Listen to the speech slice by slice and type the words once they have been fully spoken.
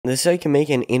This is how you can make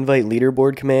an invite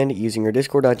leaderboard command using your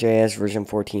discord.js version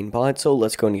 14 pod, so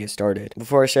let's go and get started.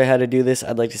 Before I show you how to do this,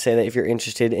 I'd like to say that if you're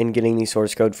interested in getting the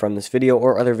source code from this video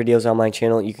or other videos on my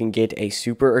channel, you can get a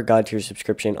super or god tier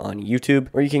subscription on YouTube,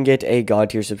 or you can get a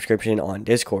god tier subscription on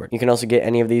Discord. You can also get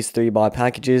any of these 3 bot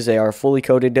packages. They are fully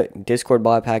coded Discord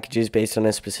bot packages based on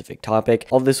a specific topic.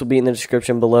 All of this will be in the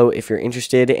description below if you're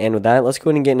interested, and with that, let's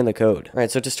go ahead and get into the code. Alright,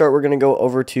 so to start, we're going to go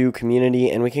over to community,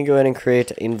 and we can go ahead and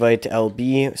create invite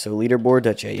lb. So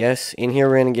leaderboard.js. In here,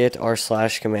 we're going to get our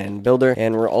 / command builder,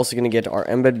 and we're also going to get our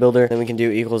embed builder. Then we can do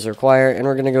equals require, and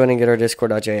we're going to go ahead and get our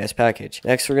discord.js package.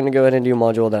 Next, we're going to go ahead and do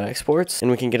module.exports,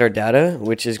 and we can get our data,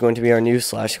 which is going to be our new /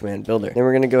 command builder. Then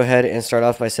we're going to go ahead and start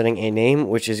off by setting a name,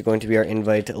 which is going to be our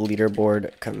invite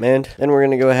leaderboard command. Then we're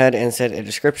going to go ahead and set a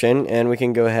description, and we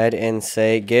can go ahead and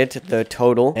say get the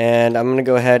total, and I'm going to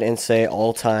go ahead and say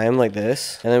all time like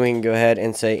this, and then we can go ahead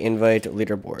and say invite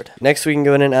leaderboard. Next, we can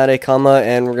go ahead and add a comma,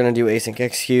 and we're going to do async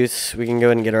executes. We can go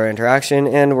ahead and get our interaction,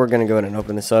 and we're going to go ahead and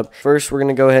open this up. First, we're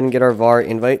going to go ahead and get our var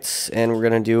invites, and we're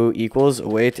going to do equals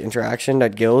await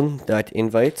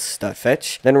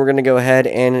interaction.guild.invites.fetch. Then we're going to go ahead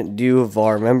and do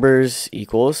var members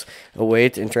equals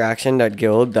await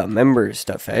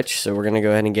interaction.guild.members.fetch. So we're going to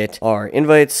go ahead and get our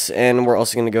invites, and we're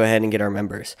also going to go ahead and get our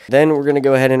members. Then we're going to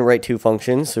go ahead and write 2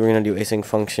 functions. So we're going to do async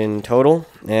function total,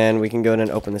 and we can go ahead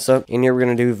and open this up. In here, we're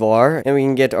going to do var, and we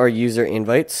can get our user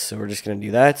invites. So we're just going to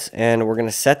do that, and we're going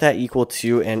to set that equal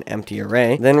to an empty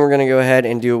array. Then we're going to go ahead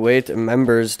and do await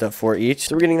members.for each.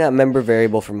 So we're getting that member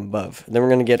variable from above. Then we're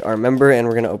going to get our member, and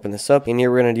we're going to open this up. In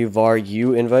here, we're going to do var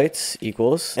u invites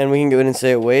equals, and we can go ahead and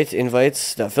say await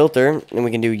invites.filter, and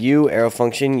we can do u arrow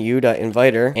function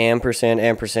u.inviter ampersand,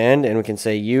 and we can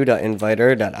say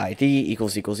u.inviter.id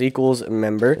equals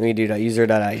member, and we do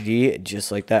 .user.id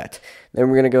just like that. Then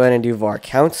we're going to go ahead and do var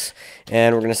counts,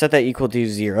 and we're going to set that equal to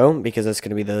 0 because that's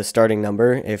going to be the starting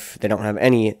number if they don't have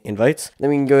any invites. Then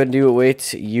we can go ahead and do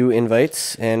await u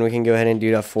invites, and we can go ahead and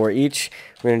do .for each.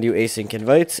 We're going to do async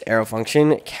invites, arrow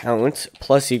function, count,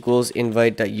 plus equals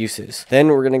invite.uses. Then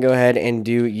we're going to go ahead and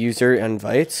do user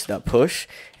invites.push,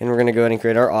 and we're going to go ahead and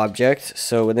create our object.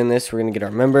 So within this, we're going to get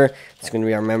our member. It's going to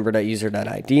be our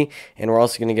member.user.id, and we're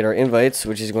also going to get our invites,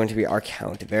 which is going to be our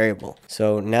count variable.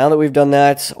 So now that we've done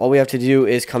that, all we have to do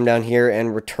is come down here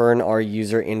and return our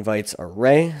user invites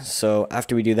array. So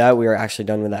after we do that, we are actually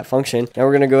done with that function. Now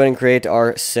we're going to go ahead and create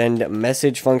our send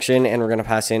message function, and we're going to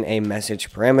pass in a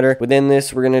message parameter. Within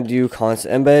this, we're going to do const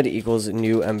embed equals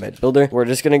new embed builder. We're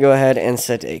just going to go ahead and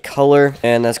set a color,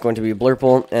 and that's going to be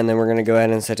blurple, and then we're going to go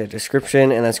ahead and set a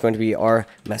description, and that's going to be our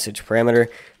message parameter.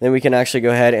 Then we can actually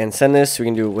go ahead and send this. We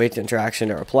can do wait interaction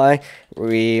to reply.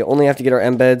 We only have to get our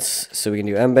embeds, so we can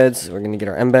do embeds. We're going to get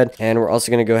our embed, and we're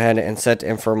also going to go ahead and set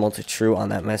informal to true on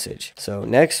that message. So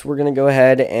next, we're going to go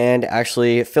ahead and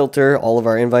actually filter all of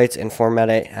our invites and format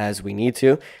it as we need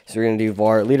to. So we're going to do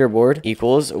var leaderboard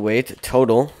equals await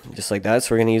total, just like that.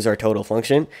 So we're going to use our total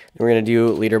function. Then we're going to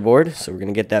do leaderboard, so we're going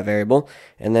to get that variable,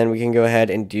 and then we can go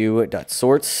ahead and do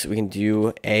 .sorts. We can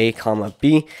do a comma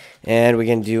b, and we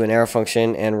can do an arrow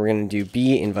function, and we're going to do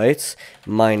b invites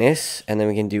minus, and then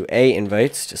we can do a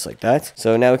invites just like that.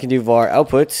 So now we can do var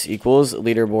outputs equals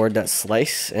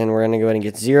leaderboard.slice, and we're going to go ahead and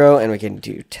get 0, and we can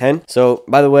do 10. So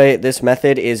by the way, this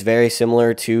method is very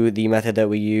similar to the method that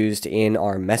we used in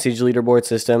our message leaderboard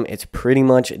system. It's pretty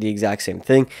much the exact same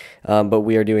thing, but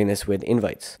we are doing this with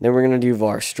invites. Then we're going to do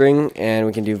var string, and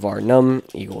we can do var num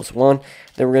equals 1.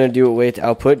 Then we're going to do await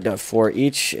output.for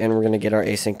each, and we're going to get our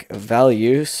async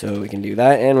value, so we can do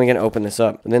that, and we can open this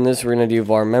up. And then this, we're going to do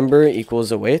var member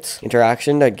equals await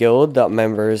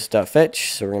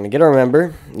interaction.guild.members.fetch. So we're going to get our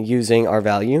member using our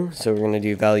value, so we're going to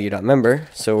do value.member.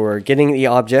 So we're getting the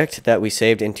object that we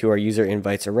saved into our user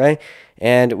invites array,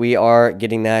 and we are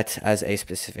getting that as a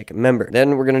specific member.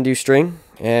 Then we're going to do string,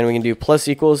 and we can do plus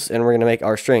equals, and we're going to make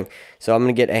our string. So I'm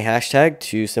going to get a hashtag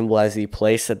to symbolize the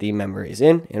place that the member is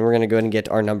in, and we're going to go ahead and get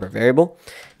our number variable.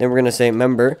 Then we're going to say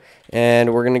member,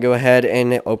 and we're going to go ahead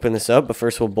and open this up, but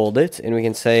first we'll bold it, and we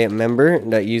can say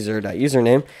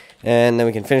member.user.username, and then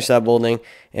we can finish that bolding,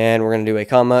 and we're going to do a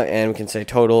comma, and we can say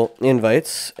total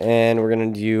invites, and we're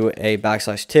going to do a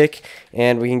 \tick,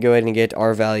 and we can go ahead and get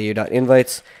our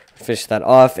value.invites, finish that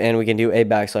off, and we can do a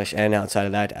 \n outside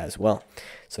of that as well.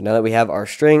 So now that we have our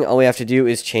string, all we have to do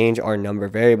is change our number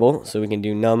variable. So we can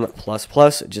do num plus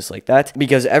plus just like that,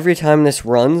 because every time this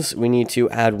runs, we need to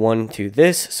add 1 to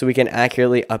this so we can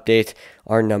accurately update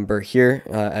our number here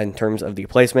in terms of the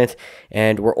placement.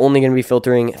 And we're only going to be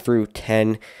filtering through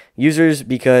 10 users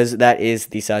because that is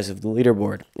the size of the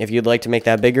leaderboard. If you'd like to make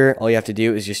that bigger, all you have to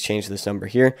do is just change this number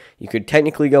here. You could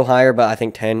technically go higher, but I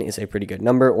think 10 is a pretty good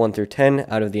number, 1 through 10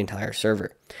 out of the entire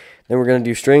server. Then we're going to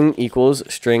do string equals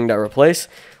string.replace.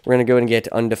 We're going to go and get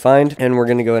undefined, and we're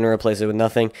going to go and replace it with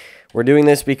nothing. We're doing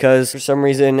this because for some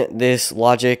reason this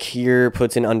logic here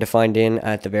puts an undefined in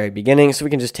at the very beginning, so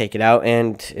we can just take it out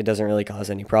and it doesn't really cause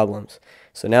any problems.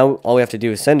 So now all we have to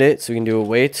do is send it. So we can do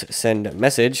await send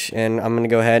message, and I'm going to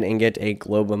go ahead and get a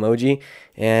globe emoji,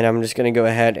 and I'm just going to go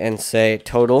ahead and say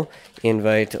total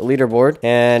invite leaderboard,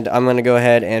 and I'm going to go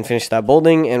ahead and finish that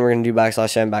bolding, and we're going to do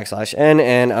 \n/n,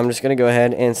 and I'm just going to go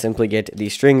ahead and simply get the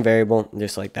string variable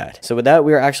just like that. So with that,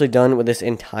 we are actually done with this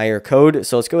entire code.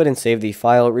 So let's go ahead and save the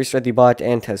file, restart the bot,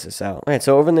 and test this out. All right,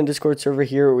 so over in the Discord server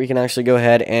here, we can actually go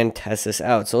ahead and test this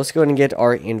out. So let's go ahead and get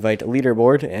our invite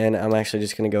leaderboard, and I'm actually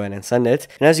just going to go ahead and send it.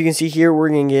 And as you can see here, we're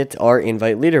going to get our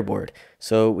invite leaderboard.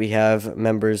 So we have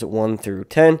members 1 through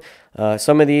 10.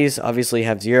 Some of these obviously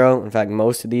have 0. In fact,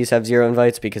 most of these have 0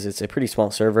 invites because it's a pretty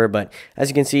small server. But as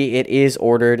you can see, it is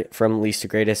ordered from least to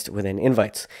greatest within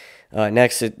invites.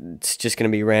 Next, it's just going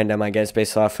to be random, I guess,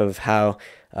 based off of how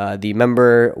the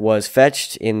member was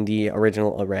fetched in the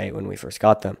original array when we first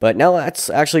got them. But now let's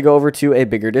actually go over to a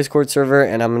bigger Discord server,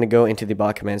 and I'm going to go into the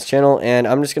bot commands channel, and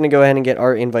I'm just going to go ahead and get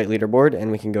our invite leaderboard,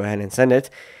 and we can go ahead and send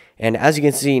it. And as you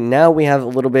can see, now we have a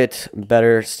little bit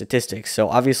better statistics. So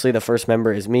obviously the first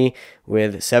member is me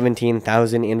with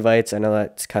 17,000 invites. I know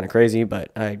that's kind of crazy, but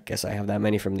I guess I have that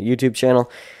many from the YouTube channel.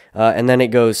 And then it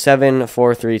goes 7,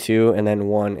 4, 3, 2, and then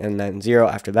 1, and then 0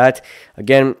 after that.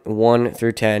 Again, 1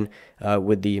 through 10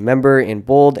 with the member in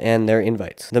bold and their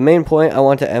invites. The main point I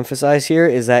want to emphasize here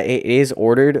is that it is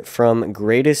ordered from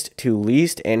greatest to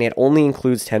least, and it only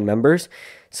includes 10 members.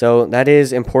 So that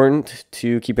is important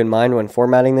to keep in mind when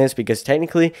formatting this, because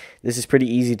technically this is pretty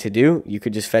easy to do. You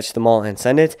could just fetch them all and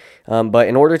send it. But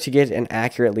in order to get an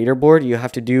accurate leaderboard, you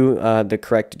have to do the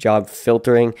correct job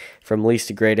filtering from least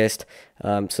to greatest.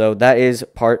 So that is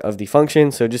part of the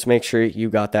function. So just make sure you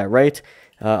got that right.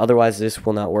 Otherwise, this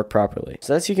will not work properly.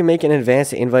 So that's you can make an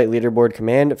advanced invite leaderboard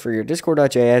command for your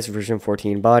Discord.js version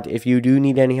 14 bot. If you do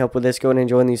need any help with this, go ahead and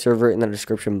join the server in the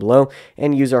description below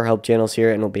and use our help channels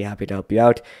here, and we'll be happy to help you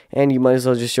out. And you might as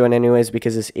well just join anyways,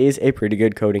 because this is a pretty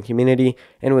good coding community.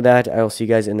 And with that, I will see you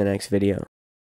guys in the next video.